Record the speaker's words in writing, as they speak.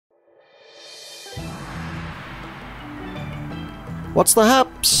What's the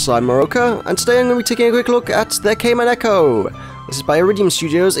haps? I'm Meroka, and today I'm going to be taking a quick look at There Came an Echo. This is by Iridium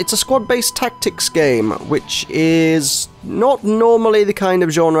Studios. It's a squad-based tactics game, which is not normally the kind of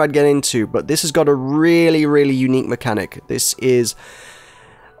genre I'd get into, but this has got a really, really unique mechanic. This is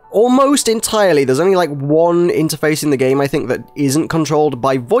almost entirely, there's only like one interface in the game, I think, that isn't controlled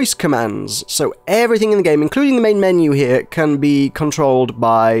by voice commands. So everything in the game, including the main menu here, can be controlled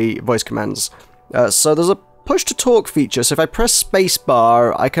by voice commands. So there's a push-to-talk feature, so if I press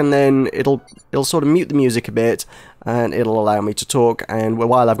spacebar, I can then, it'll sort of mute the music a bit, and it'll allow me to talk, and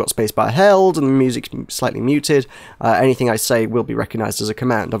while I've got spacebar held and the music's slightly muted, anything I say will be recognized as a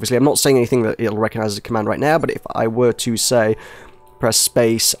command. Obviously, I'm not saying anything that it'll recognize as a command right now, but if I were to say, press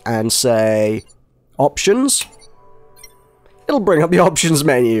space and say, options, it'll bring up the options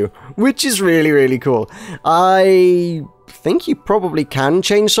menu, which is really, really cool. I think you probably can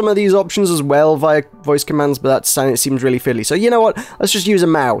change some of these options as well via voice commands, but it seems really fiddly. So you know what? Let's just use a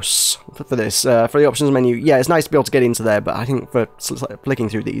mouse for this, for the options menu. Yeah, it's nice to be able to get into there, but I think for flicking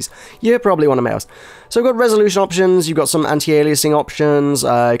through these, you probably want a mouse. So we've got resolution options, you've got some anti-aliasing options,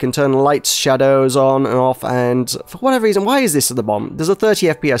 you can turn lights, shadows on and off, and for whatever reason, why is this at the bottom? There's a 30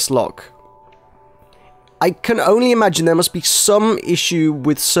 FPS lock. I can only imagine there must be some issue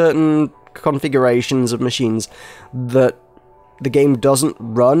with certain configurations of machines that the game doesn't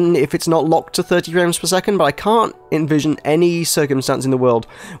run if it's not locked to 30 frames per second, but I can't envision any circumstance in the world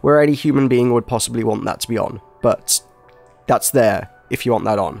where any human being would possibly want that to be on. But that's there if you want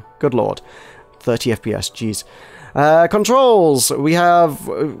that on. Good lord. 30 FPS, jeez. Controls! We have,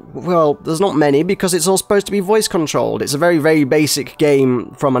 well, there's not many because it's all supposed to be voice controlled. It's a very, very basic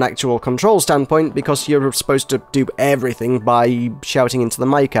game from an actual control standpoint because you're supposed to do everything by shouting into the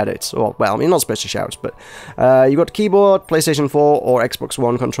mic at it. Or, well, I mean, not supposed to shout, but you've got keyboard, PlayStation 4 or Xbox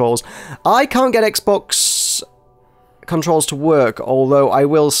One controls. I can't get Xbox controls to work, although I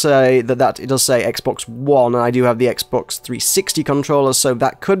will say that it does say Xbox One, and I do have the Xbox 360 controller, so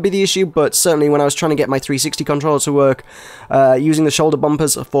that could be the issue, but certainly when I was trying to get my 360 controller to work, using the shoulder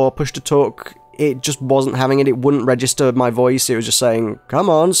bumpers for push-to-talk, it just wasn't having it. It wouldn't register my voice. It was just saying, come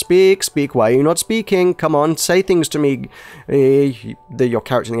on, speak, why are you not speaking? Come on, say things to me. Your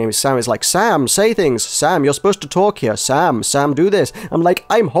character in the game is Sam. It's like, Sam, say things. Sam, you're supposed to talk here. Sam, do this. I'm like,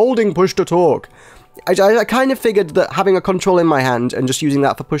 I'm holding push-to-talk. I kind of figured that having a control in my hand and just using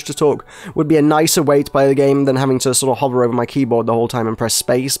that for push-to-talk would be a nicer way to play the game than having to sort of hover over my keyboard the whole time and press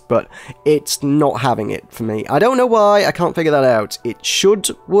space, but it's not having it for me. I don't know why, I can't figure that out. It should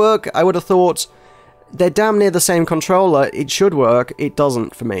work, I would have thought. They're damn near the same controller, it should work, it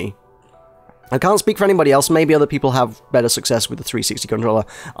doesn't for me. I can't speak for anybody else, maybe other people have better success with the 360 controller.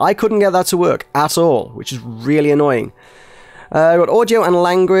 I couldn't get that to work at all, which is really annoying. We've got audio and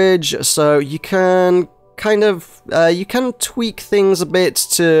language, so you can kind of, you can tweak things a bit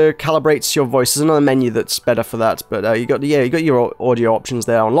to calibrate your voice. There's another menu that's better for that, but you got your audio options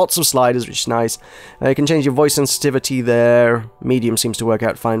there on lots of sliders, which is nice. You can change your voice sensitivity there. Medium seems to work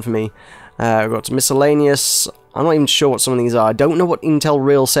out fine for me. We've got miscellaneous. I'm not even sure what some of these are. I don't know what Intel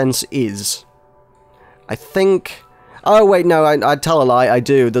RealSense is. I think, oh wait, no, I'd tell a lie, I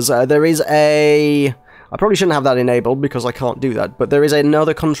do. There is a, I probably shouldn't have that enabled because I can't do that, but there is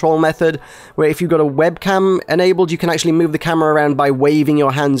another control method where if you've got a webcam enabled, you can actually move the camera around by waving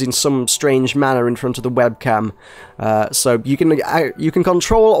your hands in some strange manner in front of the webcam. So you can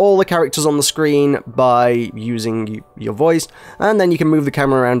control all the characters on the screen by using your voice, and then you can move the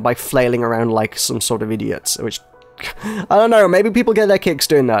camera around by flailing around like some sort of idiot, which, I don't know, maybe people get their kicks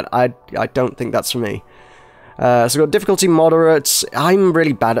doing that. I don't think that's for me. So we've got difficulty moderate. I'm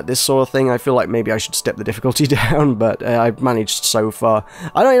really bad at this sort of thing. I feel like maybe I should step the difficulty down, but I've managed so far.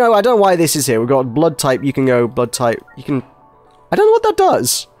 I don't know why this is here. We've got blood type. You can go blood type. You can, I don't know what that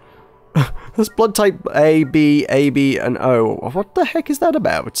does. There's blood type A, B, and O. What the heck is that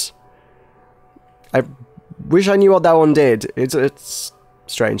about? I wish I knew what that one did. It's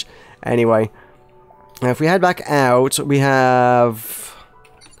strange. Anyway, now if we head back out, we have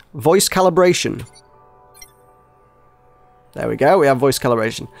voice calibration. There we go, we have voice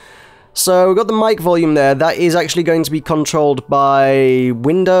calibration. So we've got the mic volume there. That is actually going to be controlled by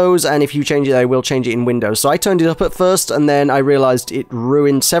Windows, and if you change it, I will change it in Windows. So I turned it up at first, and then I realized it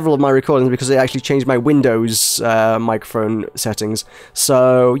ruined several of my recordings because it actually changed my Windows microphone settings.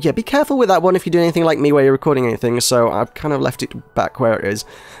 So yeah, be careful with that one if you do anything like me where you're recording anything. So I've kind of left it back where it is.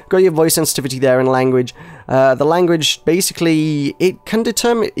 Got your voice sensitivity there and language. The language, basically, it can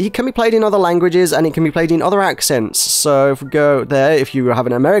be played in other languages and it can be played in other accents. So if we go there, if you have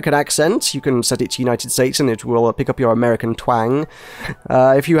an American accent, you can set it to United States and it will pick up your American twang.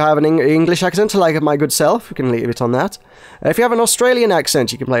 If you have an English accent, like my good self, you can leave it on that. If you have an Australian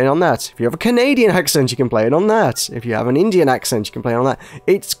accent, you can play it on that. If you have a Canadian accent, you can play it on that. If you have an Indian accent, you can play it on that.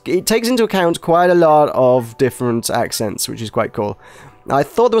 It takes into account quite a lot of different accents, which is quite cool. I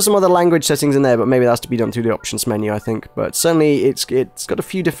thought there were some other language settings in there, but maybe that's to be done through the options menu, I think. But certainly, it's got a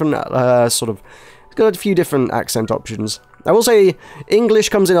few different it's got a few different accent options. I will say English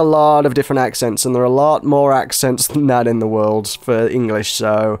comes in a lot of different accents, and there are a lot more accents than that in the world for English,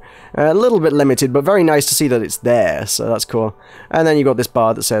 so a little bit limited, but very nice to see that it's there, so that's cool. And then you got this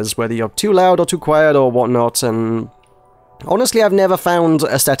bar that says whether you're too loud or too quiet or whatnot, and honestly, I've never found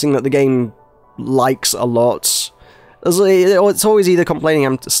a setting that the game likes a lot. It's always either complaining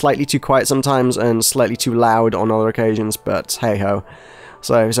I'm slightly too quiet sometimes and slightly too loud on other occasions, but hey-ho.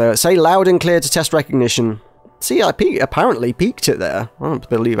 So say loud and clear to test recognition. See, I apparently peaked it there. I don't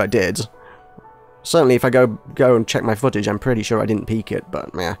believe I did. Certainly if I go and check my footage, I'm pretty sure I didn't peak it, but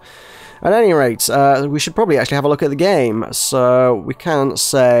yeah. At any rate, we should probably actually have a look at the game. So we can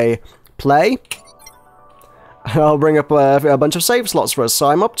say play. I'll bring up a bunch of save slots for us. So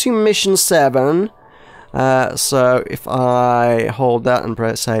I'm up to mission 7. So if I hold that and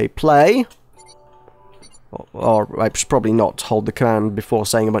press say play, or I should probably not hold the command before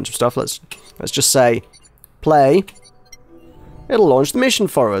saying a bunch of stuff. Let's just say play. It'll launch the mission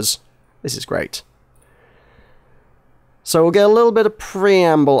for us. This is great. So we'll get a little bit of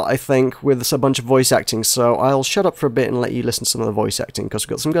preamble, I think, with a bunch of voice acting. So I'll shut up for a bit and let you listen to some of the voice acting because we've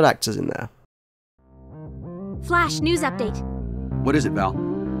got some good actors in there. Flash news update. What is it, Val?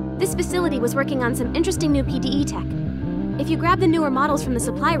 This facility was working on some interesting new PDE tech. If you grab the newer models from the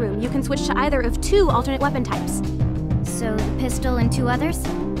supply room, you can switch to either of 2 alternate weapon types. So, the pistol and 2 others?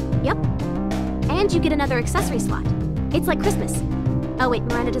 Yep. And you get another accessory slot. It's like Christmas. Oh wait,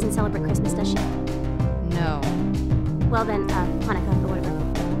 Miranda doesn't celebrate Christmas, does she? No. Well then, Hanukkah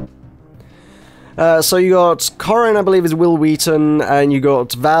or So whatever. you got Corin, I believe, is Will Wheaton, and you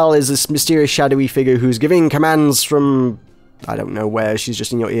got Val is this mysterious shadowy figure who's giving commands from I don't know where, she's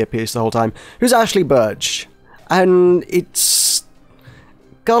just in your earpiece the whole time, who's Ashley Birch. And it's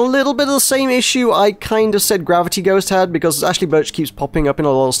got a little bit of the same issue I kind of said Gravity Ghost had, because Ashley Birch keeps popping up in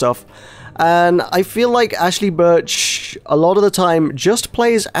a lot of stuff. And I feel like Ashley Birch, a lot of the time, just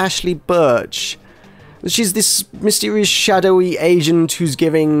plays Ashley Birch. She's this mysterious, shadowy agent who's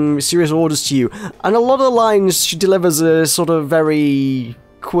giving mysterious orders to you. And a lot of the lines she delivers are sort of very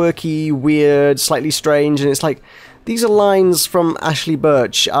quirky, weird, slightly strange, and it's like, these are lines from Ashley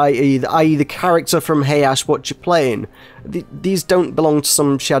Birch, i.e. the character from Hey Ash, What You Playing. These don't belong to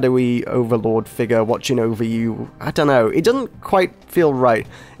some shadowy overlord figure watching over you. I don't know, it doesn't quite feel right.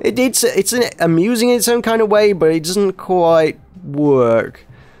 It's amusing in its own kind of way, but it doesn't quite work.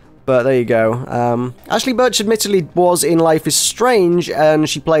 But there you go. Ashley Birch admittedly was in Life is Strange, and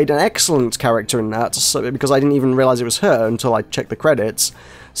she played an excellent character in that, because I didn't even realise it was her until I checked the credits.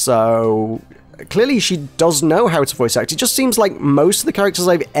 So clearly she does know how to voice act. It just seems like most of the characters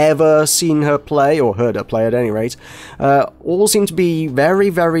I've ever seen her play, or heard her play at any rate, all seem to be very,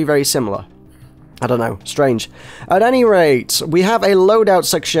 very, very similar. I don't know, strange. At any rate, we have a loadout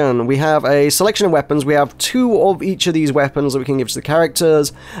section, we have a selection of weapons, we have 2 of each of these weapons that we can give to the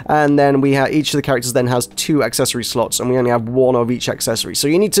characters, and then we have each of the characters then has 2 accessory slots, and we only have 1 of each accessory. So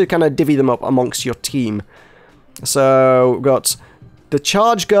you need to kind of divvy them up amongst your team. So we've got the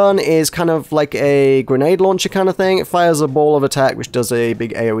charge gun is kind of like a grenade launcher kind of thing. It fires a ball of attack, which does a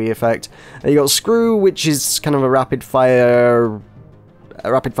big AoE effect. And you got screw, which is kind of a rapid fire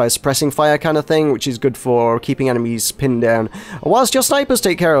suppressing fire kind of thing, which is good for keeping enemies pinned down, whilst your snipers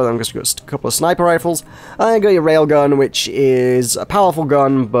take care of them, because you've got a couple of sniper rifles. And you got your railgun, which is a powerful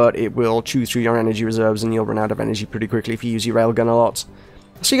gun, but it will chew through your energy reserves, and you'll run out of energy pretty quickly if you use your railgun a lot.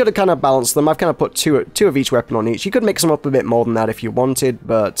 So you got to kind of balance them. I've kind of put two of each weapon on each. You could mix them up a bit more than that if you wanted,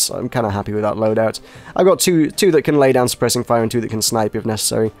 but I'm kind of happy with that loadout. I've got two that can lay down suppressing fire and 2 that can snipe if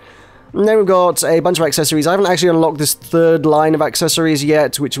necessary. And then we've got a bunch of accessories. I haven't actually unlocked this 3rd line of accessories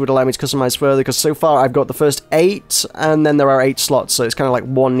yet, which would allow me to customize further, because so far I've got the first 8, and then there are 8 slots, so it's kind of like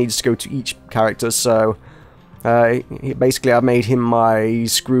 1 needs to go to each character, so basically I've made him my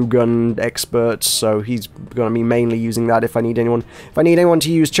screw gun expert, so he's going to be mainly using that if I need anyone. If I need anyone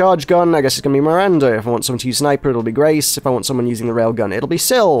to use charge gun, I guess it's going to be Miranda. If I want someone to use sniper, it'll be Grace. If I want someone using the railgun, it'll be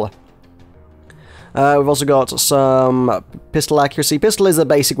Syl. We've also got some pistol accuracy. Pistol is a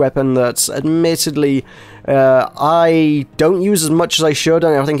basic weapon that, admittedly, I don't use as much as I should,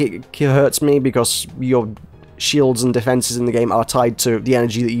 and I think it hurts me because your shields and defenses in the game are tied to the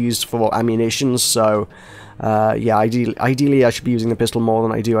energy that you use for ammunition, so yeah, ideally I should be using the pistol more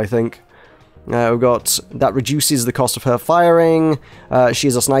than I do, I think. We've got, that reduces the cost of her firing. She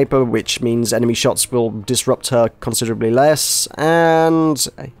is a sniper, which means enemy shots will disrupt her considerably less, and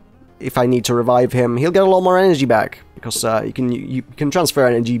if I need to revive him, he'll get a lot more energy back, because you can transfer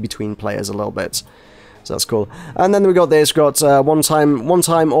energy between players a little bit. So that's cool. And then we got this, we got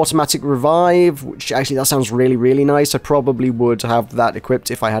one-time automatic revive, which actually that sounds really, really nice. I probably would have that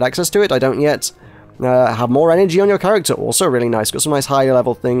equipped if I had access to it. I don't yet. Have more energy on your character, also really nice. Got some nice higher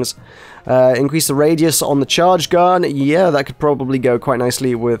level things. Increase the radius on the charge gun. Yeah, that could probably go quite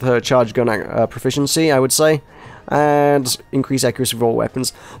nicely with her charge gun proficiency, I would say. And increase accuracy of all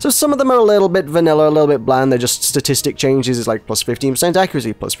weapons. So some of them are a little bit vanilla, a little bit bland. They're just statistic changes. It's like plus 15%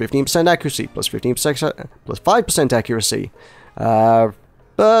 accuracy, plus 15% accuracy, plus 15%, plus 5% accuracy.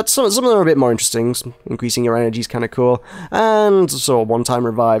 But some of them are a bit more interesting. Increasing your energy is kind of cool. And so one-time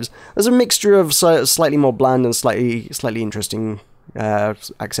revives. There's a mixture of slightly more bland and slightly interesting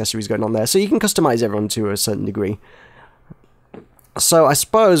accessories going on there. So you can customize everyone to a certain degree. So I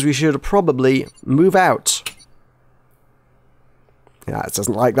suppose we should probably move out. Yeah, it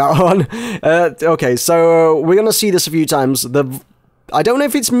doesn't like that one. Okay, so we're gonna see this a few times. I don't know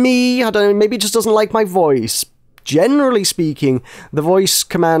if it's me, I don't know, maybe it just doesn't like my voice. Generally speaking, the voice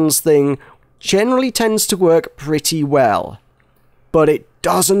commands thing generally tends to work pretty well. But it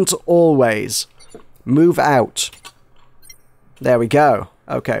doesn't always. Move out. There we go.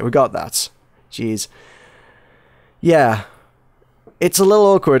 Okay, we got that. Jeez. Yeah. It's a little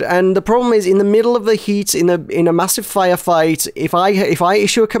awkward, and the problem is, in the middle of the heat, in a massive firefight, if I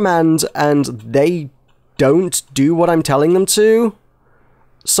issue a command and they don't do what I'm telling them to,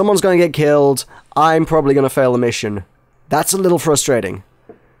 someone's going to get killed. I'm probably going to fail the mission. That's a little frustrating.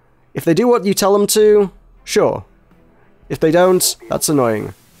 If they do what you tell them to, sure. If they don't, that's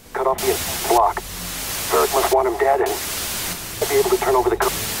annoying. Cut off the block. Earth must want him dead, and be able to turn over the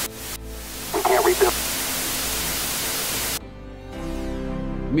code. We can't rebuild.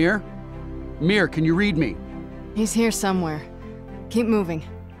 Mir? Mir, can you read me? He's here somewhere. Keep moving.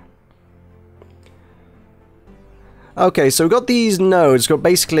 Okay, so we've got these nodes. We've got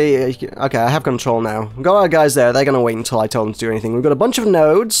basically... Okay, I have control now. We've got our guys there. They're going to wait until I tell them to do anything. We've got a bunch of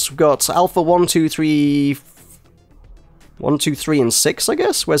nodes. We've got Alpha 1, 2, 3... 1, 2, 3, and 6, I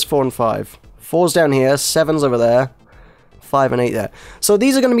guess? Where's 4 and 5? 4's down here. 7's over there. 5 and 8 there. So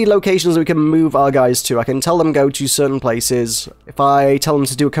these are going to be locations that we can move our guys to. I can tell them go to certain places. If I tell them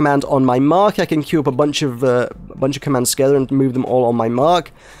to do a command on my mark, I can queue up a bunch of commands together and move them all on my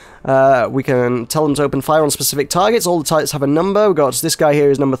mark. We can tell them to open fire on specific targets. All the targets have a number. We've got this guy here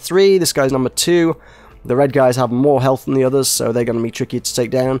is number 3, this guy's number 2. The red guys have more health than the others, so they're going to be tricky to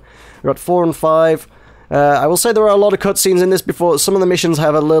take down. We've got 4 and 5. I will say there are a lot of cutscenes in this before. Some of the missions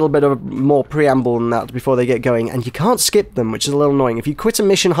have a little bit of more preamble than that before they get going, and you can't skip them, which is a little annoying. If you quit a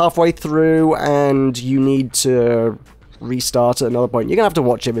mission halfway through and you need to restart at another point, you're going to have to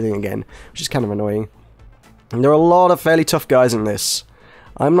watch everything again, which is kind of annoying. And there are a lot of fairly tough guys in this.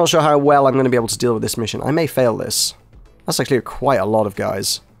 I'm not sure how well I'm going to be able to deal with this mission. I may fail this. That's actually quite a lot of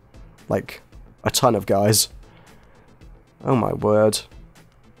guys. Like, a ton of guys. Oh my word.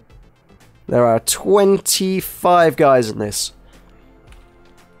 There are 25 guys in this.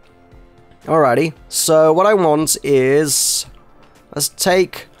 Alrighty, so what I want is... Let's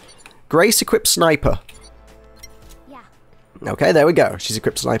take... Grace equipped sniper. Yeah. Okay, there we go. She's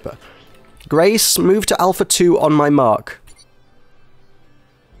equipped sniper. Grace, move to Alpha 2 on my mark.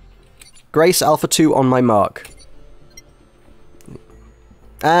 Grace, Alpha 2 on my mark.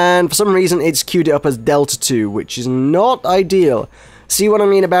 And for some reason it's queued it up as Delta 2, which is not ideal. See what I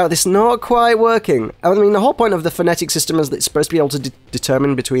mean about this not quite working? I mean, the whole point of the phonetic system is that it's supposed to be able to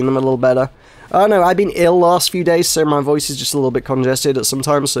determine between them a little better. Oh no, I've been ill the last few days, so my voice is just a little bit congested at some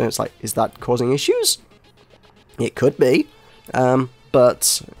times, so it's like, is that causing issues? It could be,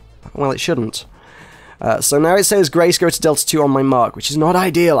 but, well, it shouldn't. So now it says Grace go to Delta 2 on my mark, which is not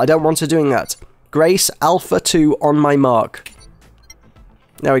ideal. I don't want her doing that. Grace Alpha 2 on my mark.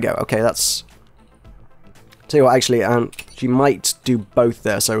 There we go. Okay, that's... Tell you what, actually, she might do both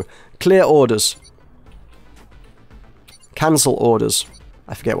there. So, clear orders. Cancel orders.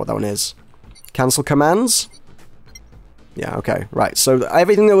 I forget what that one is. Cancel commands? Yeah, okay, right. So,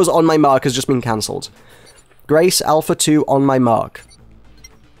 everything that was on my mark has just been cancelled. Grace Alpha 2 on my mark.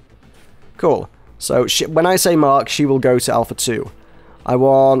 Cool. So, when I say mark, she will go to Alpha 2. I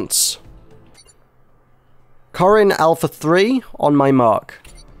want... Corin Alpha 3 on my mark.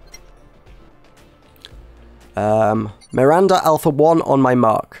 Miranda Alpha 1 on my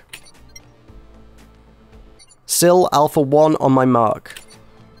mark. Sil Alpha 1 on my mark.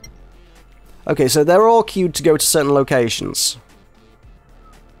 Okay, so they're all queued to go to certain locations.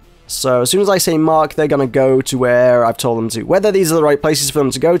 So as soon as I say mark, they're going to go to where I've told them to. Whether these are the right places for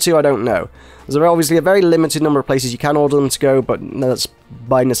them to go to, I don't know. There's obviously a very limited number of places you can order them to go, but that's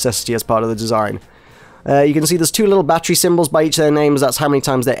by necessity as part of the design. You can see there's 2 little battery symbols by each of their names. That's how many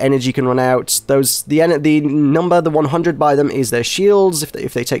times their energy can run out. The number, the 100 by them, is their shields.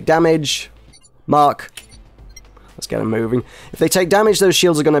 If they take damage, mark. Let's get them moving. If they take damage, those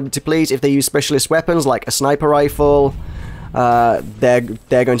shields are going to deplete. If they use specialist weapons like a sniper rifle, they're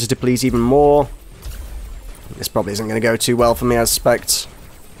going to deplete even more. This probably isn't going to go too well for me, I suspect.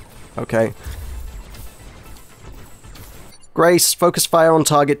 Okay. Grace, focus fire on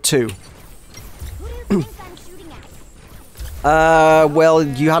target 2. Well,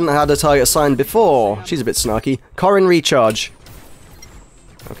 you hadn't had a target assigned before. She's a bit snarky. Corin recharge.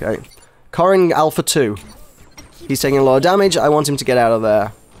 Okay. Corin Alpha 2. He's taking a lot of damage. I want him to get out of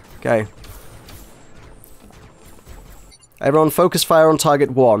there. Okay. Everyone focus fire on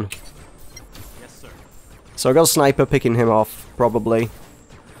target 1. Yes, sir. So I got a sniper picking him off, probably.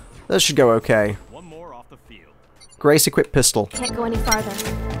 That should go okay. One more off the field. Grace equip pistol. Can't go any farther.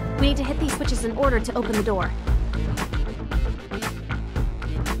 We need to hit these switches in order to open the door.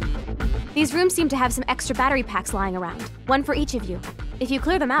 These rooms seem to have some extra battery packs lying around. One for each of you. If you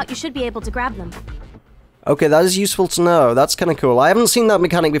clear them out, you should be able to grab them. Okay, that is useful to know. That's kind of cool. I haven't seen that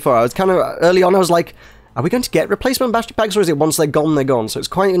mechanic before. I was kind of, early on I was like, are we going to get replacement battery packs, or is it once they're gone, they're gone? So it's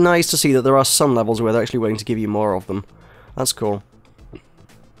quite nice to see that there are some levels where they're actually willing to give you more of them. That's cool.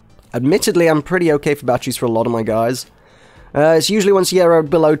 Admittedly, I'm pretty okay for batteries for a lot of my guys. It's usually once you're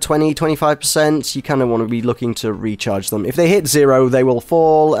below 20-25%, you kind of want to be looking to recharge them. If they hit 0, they will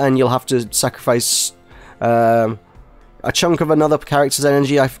fall, and you'll have to sacrifice a chunk of another character's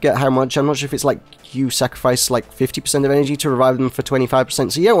energy. I forget how much. I'm not sure if it's like you sacrifice like 50% of energy to revive them for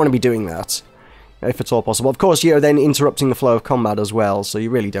 25%, so you don't want to be doing that, if at all possible. Of course, you're then interrupting the flow of combat as well, so you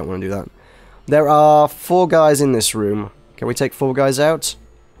really don't want to do that. There are 4 guys in this room. Can we take 4 guys out?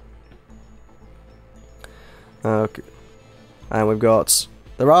 Okay. And we've got...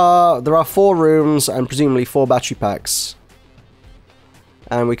 There are 4 rooms and presumably 4 battery packs.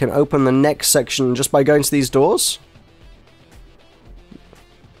 And we can open the next section just by going to these doors.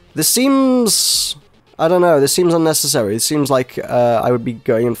 This seems... I don't know, this seems unnecessary. It seems like I would be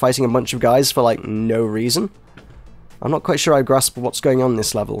going and fighting a bunch of guys for, like, no reason. I'm not quite sure I grasp what's going on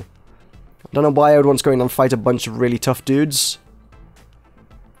this level. I don't know why I would want to go in and fight a bunch of really tough dudes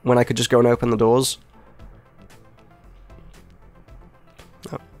when I could just go and open the doors.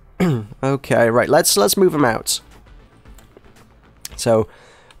 Okay, right, let's move them out. So,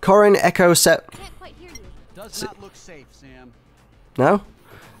 Corin Echo set... Does not look safe, Sam. No?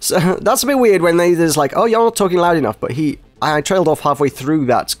 So, that's a bit weird when there's like, oh, you're not talking loud enough, but I trailed off halfway through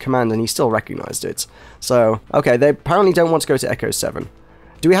that command and he still recognized it. So, okay, they apparently don't want to go to Echo 7.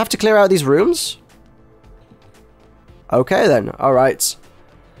 Do we have to clear out these rooms? Okay then, alright.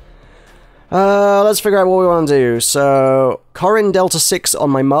 Let's figure out what we want to do. So, Corin Delta 6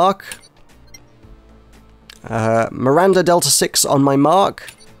 on my mark. Miranda Delta 6 on my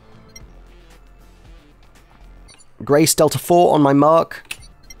mark. Grace Delta 4 on my mark.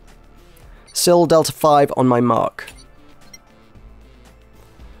 Sil Delta 5 on my mark.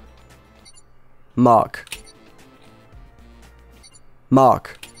 Mark.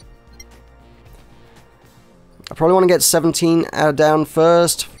 Mark. I probably want to get 17 down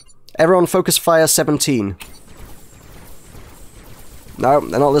first. Everyone focus fire 17. No,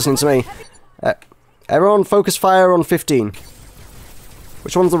 they're not listening to me. Everyone focus fire on 15.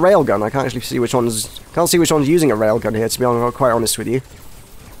 Which one's the railgun? I can't actually see which one's... Can't see which one's using a railgun here, to be quite honest with you.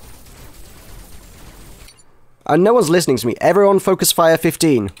 And no one's listening to me. Everyone focus fire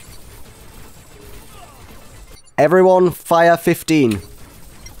 15. Everyone fire 15.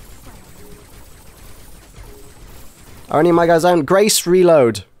 Are any of my guys down? Grace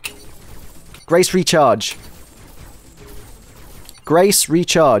reload. Grace recharge. Grace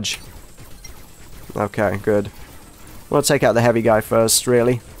recharge. Okay, good. I want to take out the heavy guy first,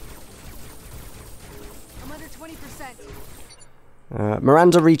 really. I'm under 20%.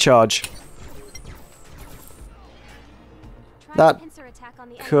 Miranda recharge. That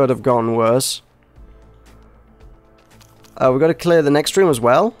could have gone worse. Oh, we've got to clear the next room as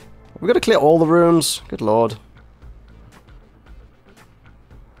well? We've got to clear all the rooms? Good lord.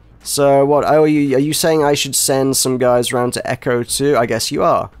 So, what, oh, are you saying I should send some guys around to Echo 2? I guess you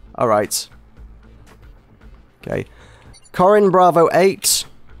are. Alright. Okay. Corin Bravo 8.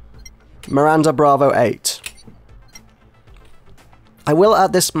 Miranda Bravo 8. I will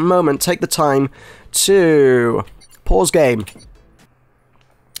at this moment take the time to pause game.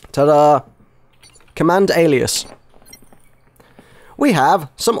 Ta-da! Command alias. We have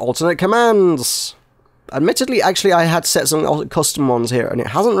some alternate commands. Admittedly, actually, I had set some custom ones here, and it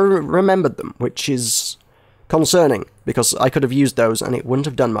hasn't remembered them, which is concerning, because I could have used those, and it wouldn't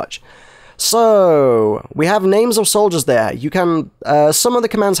have done much. So, we have names of soldiers there. You can, some of the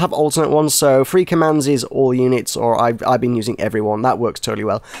commands have alternate ones, so free commands is all units, or I've been using everyone. That works totally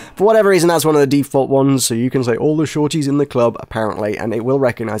well. For whatever reason, that's one of the default ones, so you can say all the shorties in the club, apparently, and it will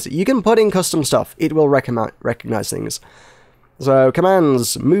recognize it. You can put in custom stuff. It will recognize things. So,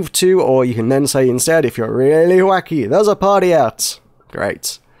 commands, move to, or you can then say instead, if you're really wacky, there's a party at.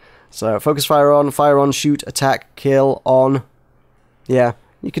 Great. So, focus fire on, shoot, attack, kill, on. Yeah.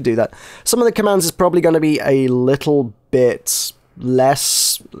 You could do that. Some of the commands is probably going to be a little bit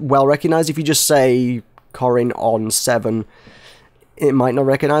less well recognized. If you just say Corin on 7, it might not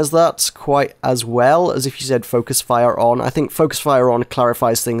recognize that quite as well as if you said focus fire on. I think focus fire on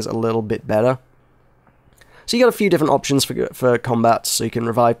clarifies things a little bit better. So you got a few different options for combat. So you can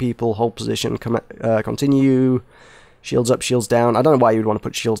revive people, hold position, continue, shields up, shields down. I don't know why you'd want to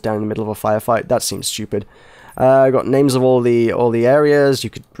put shields down in the middle of a firefight. That seems stupid. Got names of all the areas. You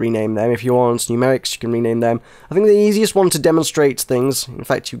could rename them if you want. Numerics, you can rename them. I think the easiest one to demonstrate things. In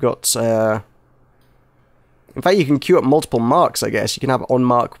fact, you've got. In fact, you can queue up multiple marks. I guess you can have on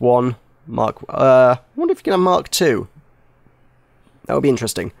mark 1, mark. I wonder if you can have mark 2. That would be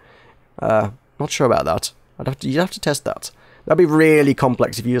interesting. Not sure about that. You'd have to test that. That'd be really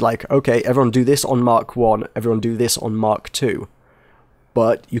complex if you're like, okay, everyone do this on mark 1, everyone do this on mark 2.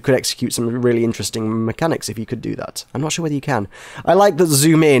 But you could execute some really interesting mechanics if you could do that. I'm not sure whether you can. I like that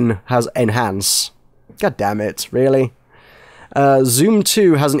zoom in has enhance. God damn it, really? Zoom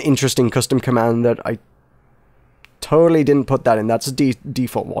 2 has an interesting custom command that I totally didn't put that in. That's a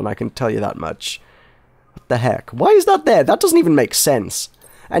default one, I can tell you that much. What the heck? Why is that there? That doesn't even make sense.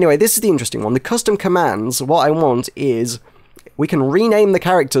 Anyway, this is the interesting one. The custom commands, what I want is we can rename the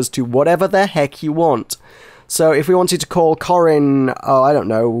characters to whatever the heck you want. So if we wanted to call Corin, oh, I don't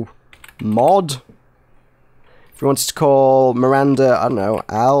know, Mod? If we wanted to call Miranda, I don't know,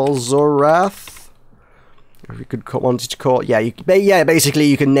 Alzorath? If we wanted to call, yeah, basically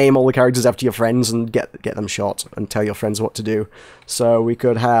you can name all the characters after your friends and get them shot and tell your friends what to do. So we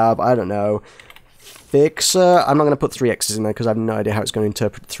could have, I don't know, Fixer. I'm not going to put 3 X's in there because I have no idea how it's going to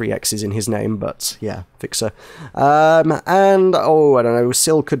interpret 3 X's in his name, but yeah, Fixer. And, oh, I don't know,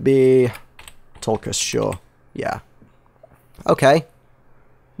 Sil could be Tulkas, sure. Yeah. Okay.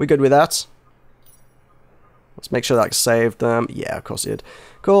 We good with that? Let's make sure that's saved. Yeah, of course it did.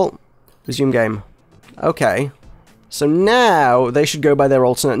 Cool. Resume game. Okay. So now they should go by their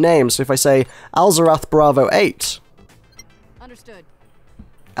alternate names. So if I say Alzorath Bravo 8. Understood.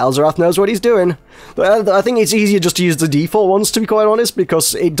 Alzorath knows what he's doing. I think it's easier just to use the default ones, to be quite honest,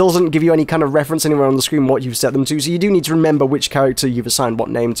 because it doesn't give you any kind of reference anywhere on the screen what you've set them to, so you do need to remember which character you've assigned what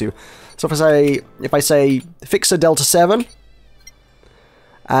name to. So if I say Fixer Delta 7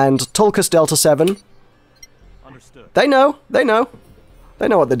 and Tulkas Delta 7, Understood. they know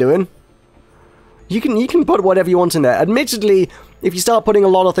what they're doing. You can put whatever you want in there. Admittedly, if you start putting a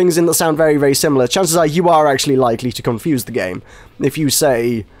lot of things in that sound very, very similar, chances are you are actually likely to confuse the game. If you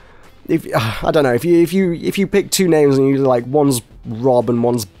say, I don't know, if you pick 2 names and you like one's Rob and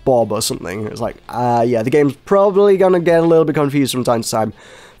one's Bob or something, it's like, yeah, the game's probably gonna get a little bit confused from time to time.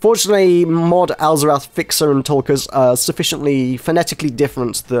 Fortunately, Mod, Alzorath, Fixer, and Tulkas are sufficiently phonetically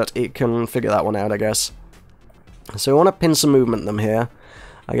different that it can figure that one out, I guess. So we want to pin some movement in them here,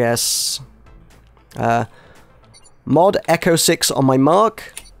 I guess. Mod Echo 6 on my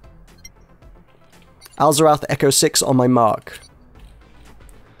mark. Alzorath Echo 6 on my mark.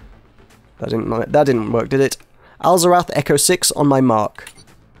 That didn't work, did it? Alzorath Echo 6 on my mark.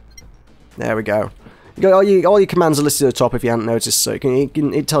 There we go. All your commands are listed at the top if you haven't noticed, so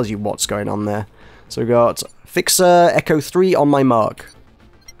it tells you what's going on there. So we've got Fixer Echo 3 on my mark.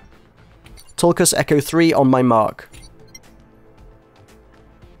 Tulkas Echo 3 on my mark.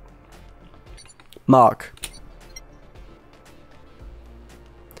 Mark.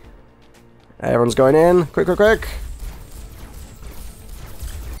 Everyone's going in. Quick, quick, quick.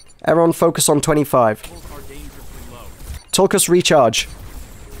 Everyone focus on 25. Tulkas recharge.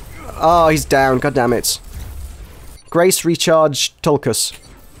 Oh, he's down. God damn it. Grace recharge Tulkas.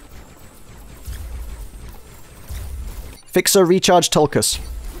 Fixer recharge Tulkas.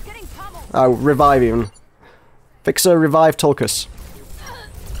 Oh, revive even. Fixer revive Tulkas.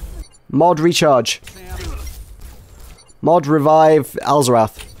 Mod recharge. Mod revive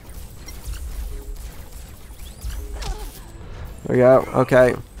Alzarath. There we go.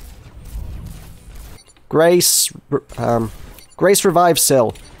 Okay. Grace revive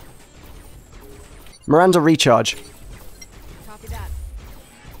Syl. Miranda recharge. Copy that.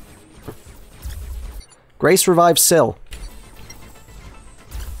 Grace revive Syl.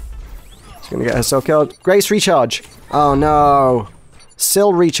 She's gonna get herself killed. Grace recharge. Oh no.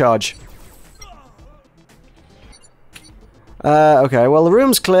 Syl recharge. Okay, well the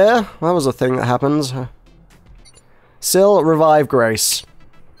room's clear. That was a thing that happens. Syl revive Grace.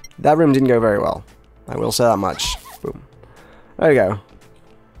 That room didn't go very well. I will say that much. Boom. There we go.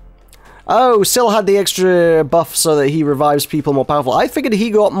 Oh, Syl had the extra buff so that he revives people more powerful. I figured he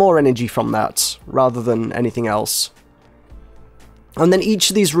got more energy from that, rather than anything else. And then each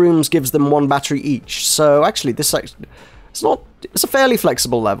of these rooms gives them 1 battery each. So actually, it's a fairly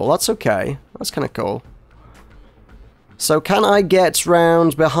flexible level. That's okay. That's kind of cool. So can I get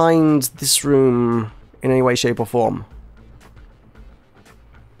round behind this room in any way, shape, or form?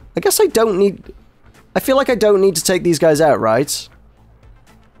 I guess I don't need... I feel like I don't need to take these guys out, right?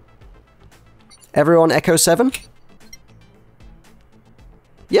 Everyone Echo 7?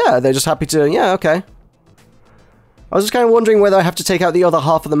 Yeah, they're just happy to... Yeah, okay. I was just kind of wondering whether I have to take out the other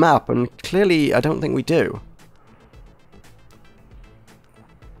half of the map, and clearly I don't think we do.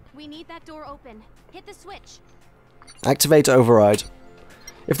 We need that door open. Hit the switch. Activate override.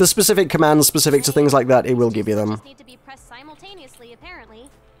 If there's specific commands specific to things like that, it will give you them. Just need to be pressed simultaneously, apparently.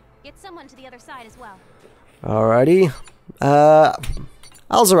 Get someone to the other side as well. Alrighty.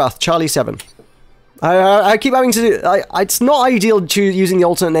 Alzarath, Charlie 7. I keep having to do... it's not ideal using the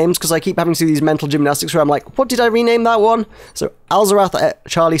alternate names, because I keep having to do these mental gymnastics where I'm like, what did I rename that one? So, Alzarath,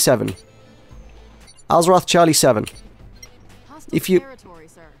 Charlie 7. Alzarath, Charlie 7. If you...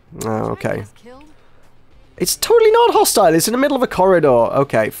 Oh, okay. It's totally not hostile, it's in the middle of a corridor.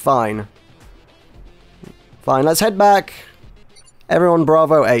 Okay, fine. Fine, let's head back. Everyone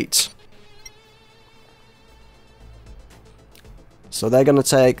Bravo 8. So they're gonna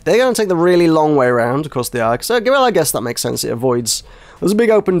take the really long way around, of course they are. So well, I guess that makes sense. It avoids... There's a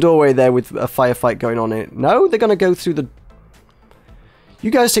big open doorway there with a firefight going on in it. No, they're gonna go through the... You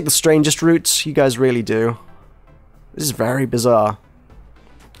guys take the strangest routes. You guys really do. This is very bizarre.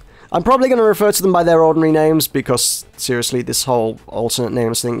 I'm probably going to refer to them by their ordinary names because, seriously, this whole alternate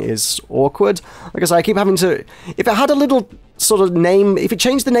names thing is awkward. Like I say, I keep having to... If it had a little sort of name... If it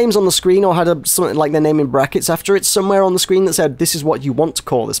changed the names on the screen or had something like their name in brackets after it somewhere on the screen that said, this is what you want to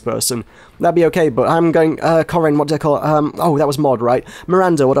call this person, that'd be okay, but I'm going... Corin, what did I call it? Oh, that was Mod, right?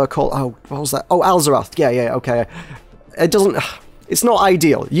 Miranda, what do I call... Oh, what was that? Oh, Alzarath. Yeah, okay. It doesn't... It's not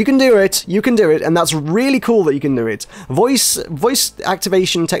ideal. You can do it, and that's really cool that you can do it. Voice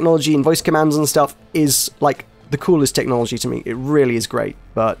activation technology and voice commands and stuff is, like, the coolest technology to me. It really is great,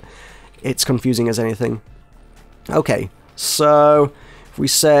 but it's confusing as anything. Okay, so, if we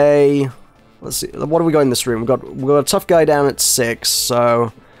say... Let's see, what do we got in this room? We've got a tough guy down at 6,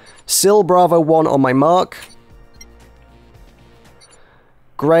 so... Syl Bravo 1 on my mark.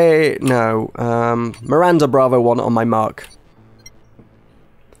 Miranda Bravo 1 on my mark.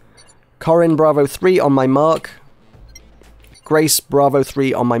 Corin Bravo 3 on my mark. Grace Bravo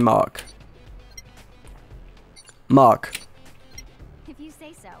 3 on my mark. Mark. If you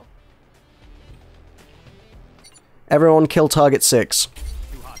say so. Everyone kill target 6.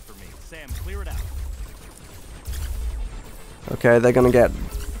 Too hot for me. Sam, clear it out. Okay, they're gonna get...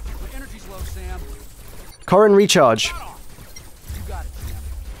 The energy's low, Sam. Corin recharge. You got it, Sam.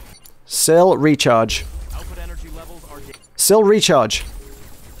 Syl recharge. Output energy levels are... Syl recharge.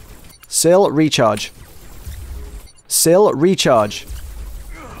 Syl recharge. Syl recharge.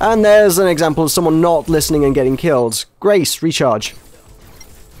 And there's an example of someone not listening and getting killed. Grace recharge.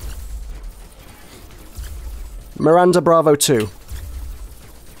 Miranda Bravo 2.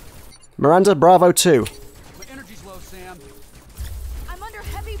 Miranda Bravo 2. The energy's low, Sam. I'm under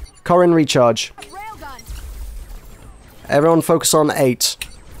heavy Corin recharge. railgun. Everyone focus on 8.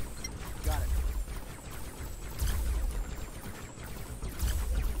 Got it.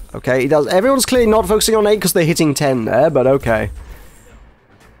 Okay, he does. Everyone's clearly not focusing on 8 because they're hitting 10 there, but okay.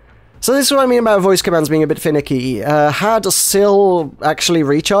 So this is what I mean about voice commands being a bit finicky. Had Syl actually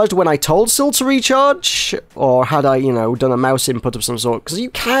recharged when I told Syl to recharge? Or had I, you know, done a mouse input of some sort? Because you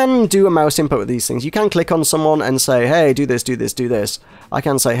can do a mouse input with these things. You can click on someone and say, hey, do this, do this, do this. I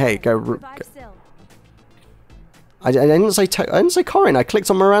can say, hey, go... Revive Syl. I didn't say Corin, I clicked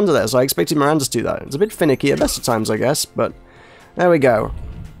on Miranda there, so I expected Miranda to do that. It's a bit finicky at best of times, I guess, but... There we go.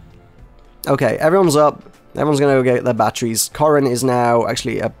 Okay, everyone's up. Everyone's gonna go get their batteries. Corin is now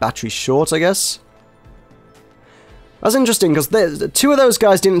actually a battery short, I guess. That's interesting, because two of those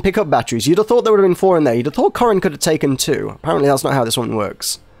guys didn't pick up batteries. You'd have thought there would have been 4 in there. You'd have thought Corin could have taken 2. Apparently that's not how this one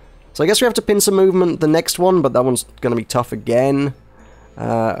works. So I guess we have to pin some movement the next one, but that one's going to be tough again.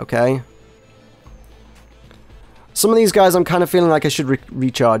 Okay. Some of these guys I'm kind of feeling like I should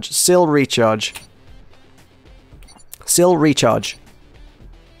recharge. Sil, recharge. Sil, recharge.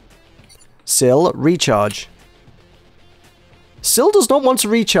 Sil, recharge. Sil does not want to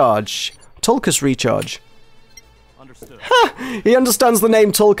recharge. Tulkas, recharge. Understood. Ha! He understands the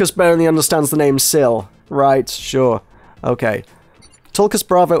name Tulkas better than he understands the name Sil. Right, sure. Okay. Tulkas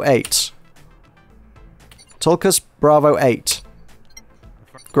Bravo 8. Tulkas Bravo 8.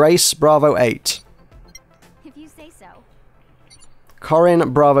 Grace Bravo 8. If you say so.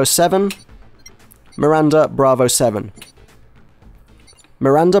 Corin Bravo 7. Miranda Bravo 7.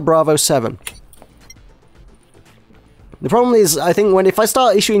 Miranda Bravo 7. The problem is, I think if I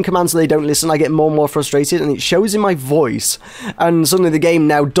start issuing commands and they don't listen, I get more and more frustrated, and it shows in my voice, and suddenly the game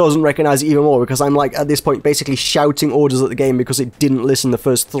now doesn't recognize it even more, because I'm like, at this point, basically shouting orders at the game because it didn't listen the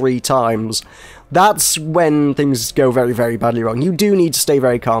first 3 times. That's when things go very, very badly wrong. You do need to stay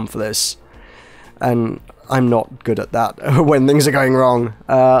very calm for this, and I'm not good at that when things are going wrong.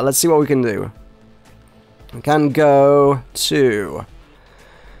 Let's see what we can do. We can go to...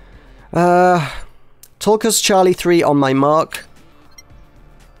 Tulkas Charlie 3 on my mark.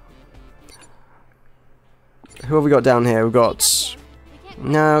 Who have we got down here? We've got...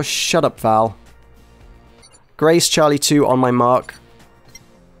 No, shut up, Val. Grace Charlie 2 on my mark.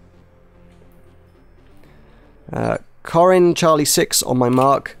 Corin Charlie 6 on my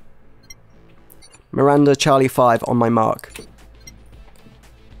mark. Miranda Charlie 5 on my mark.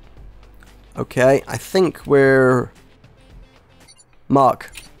 Okay, I think we're...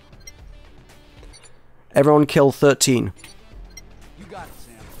 Mark. Everyone kill 13. You got it,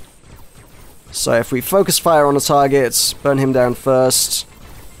 Sam. So if we focus fire on the targets, burn him down first.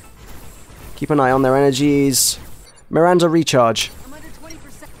 Keep an eye on their energies. Miranda, recharge. I'm under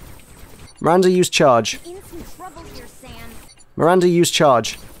 20%. Miranda, use charge. In some trouble here, Sam. Miranda, use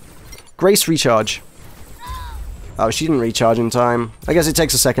charge. Grace, recharge. Oh, she didn't recharge in time. I guess it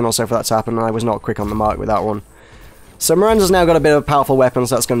takes a second or so for that to happen, and I was not quick on the mark with that one. So Miranda's now got a bit of powerful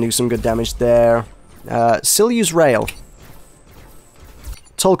weapons, so that's going to do some good damage there. Sil, use rail.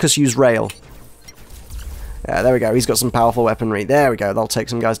 Tulkas, use rail. Yeah, there we go. He's got some powerful weaponry. There we go. That'll take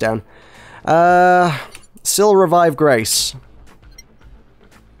some guys down. Sil, revive Grace.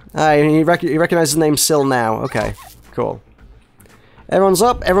 He recognizes the name Sil now. Okay, cool. Everyone's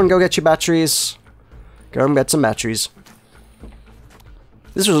up. Everyone go get your batteries. Go and get some batteries.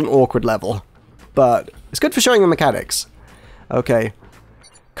 This was an awkward level, but it's good for showing the mechanics. Okay.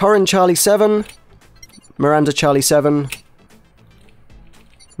 Corin Charlie 7. Miranda Charlie 7.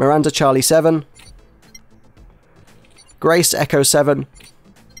 Miranda Charlie 7. Grace Echo 7.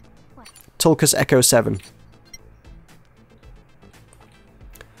 Tulkas Echo 7.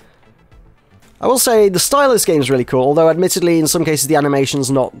 I will say the style of this game is really cool, although admittedly in some cases the animation's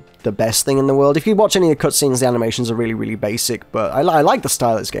not the best thing in the world. If you watch any of the cutscenes, the animations are really, really basic, but I like the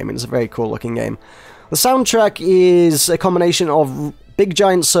style of this game. It's a very cool looking game. The soundtrack is a combination of Big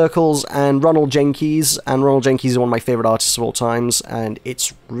Giant Circles and Ronald Jenkins, and Ronald Jenkins is one of my favourite artists of all times, and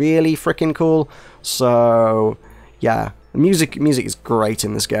it's really freaking cool. So, yeah, the music is great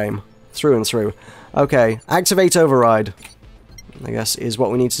in this game, through and through. Okay, activate override, I guess is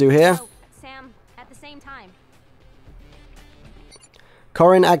what we need to do here. Oh, Sam, at the same time.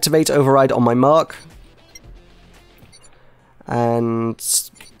 Corin, activate override on my mark. And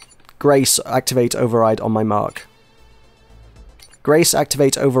Grace, activate override on my mark. Grace,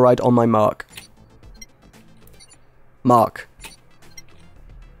 activate override on my mark. Mark.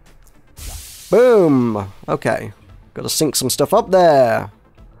 Boom! Okay. Gotta sync some stuff up there.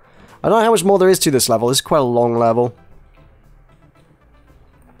 I don't know how much more there is to this level. This is quite a long level.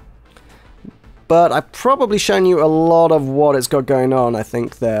 But I've probably shown you a lot of what it's got going on, I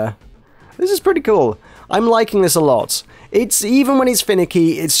think, there. This is pretty cool. I'm liking this a lot. It's, even when it's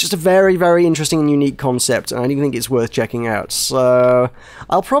finicky, it's just a very, very interesting and unique concept, and I do think it's worth checking out. So,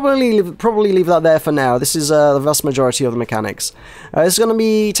 I'll probably leave that there for now. This is the vast majority of the mechanics. It's going to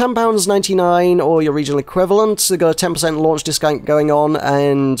be £10.99 or your regional equivalent. They've got a 10% launch discount going on,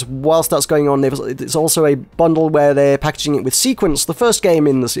 and whilst that's going on, it's also a bundle where they're packaging it with Sequence, the first game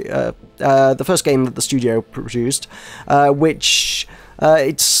in the first game that the studio produced, which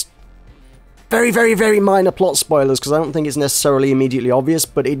it's very, very, very minor plot spoilers, because I don't think it's necessarily immediately obvious,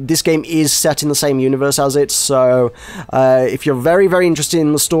 but this game is set in the same universe as it, so if you're very, very interested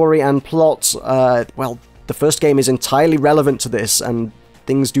in the story and plot, well, the first game is entirely relevant to this, and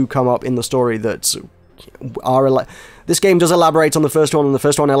things do come up in the story that this game does elaborate on the first one, and the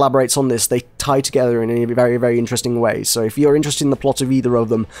first one elaborates on this. They tie together in a very, very interesting way. So if you're interested in the plot of either of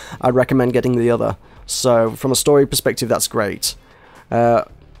them, I'd recommend getting the other. So from a story perspective, that's great.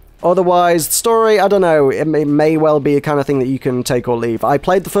 Otherwise, the story, I don't know, it may well be a kind of thing that you can take or leave. I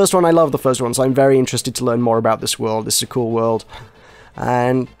played the first one, I love the first one, so I'm very interested to learn more about this world. This is a cool world.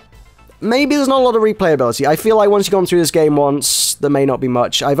 And maybe there's not a lot of replayability. I feel like once you've gone through this game once, there may not be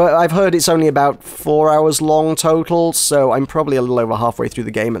much. I've heard it's only about 4 hours long total, so I'm probably a little over halfway through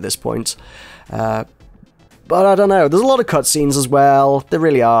the game at this point. But I don't know, there's a lot of cutscenes as well. There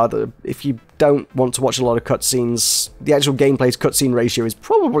really are. If you don't want to watch a lot of cutscenes, the actual gameplay's cutscene ratio is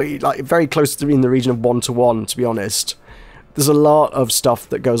probably like very close to in the region of 1-to-1, to be honest. There's a lot of stuff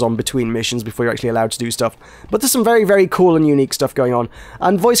that goes on between missions before you're actually allowed to do stuff. But there's some very, very cool and unique stuff going on.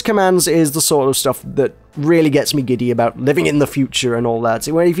 And voice commands is the sort of stuff that really gets me giddy about living in the future and all that.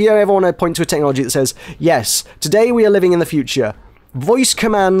 If you ever want to point to a technology that says, yes, today we are living in the future, voice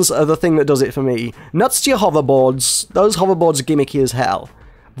commands are the thing that does it for me. Nuts to your hoverboards. Those hoverboards are gimmicky as hell.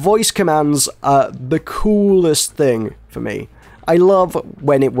 Voice commands are the coolest thing for me. I love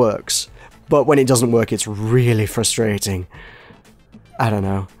when it works. But when it doesn't work, it's really frustrating. I don't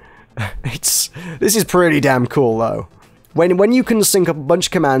know. This is pretty damn cool, though. When you can sync up a bunch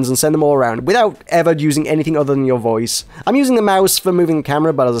of commands and send them all around without ever using anything other than your voice. I'm using the mouse for moving the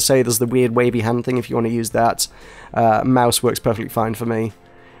camera, but as I say, there's the weird wavy hand thing if you want to use that. Mouse works perfectly fine for me.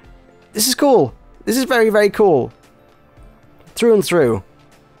 This is cool. This is very, very cool. Through and through.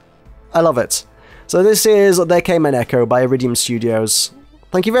 I love it. So this is There Came an Echo by Iridium Studios.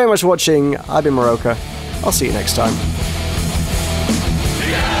 Thank you very much for watching. I've been Meroka. I'll see you next time.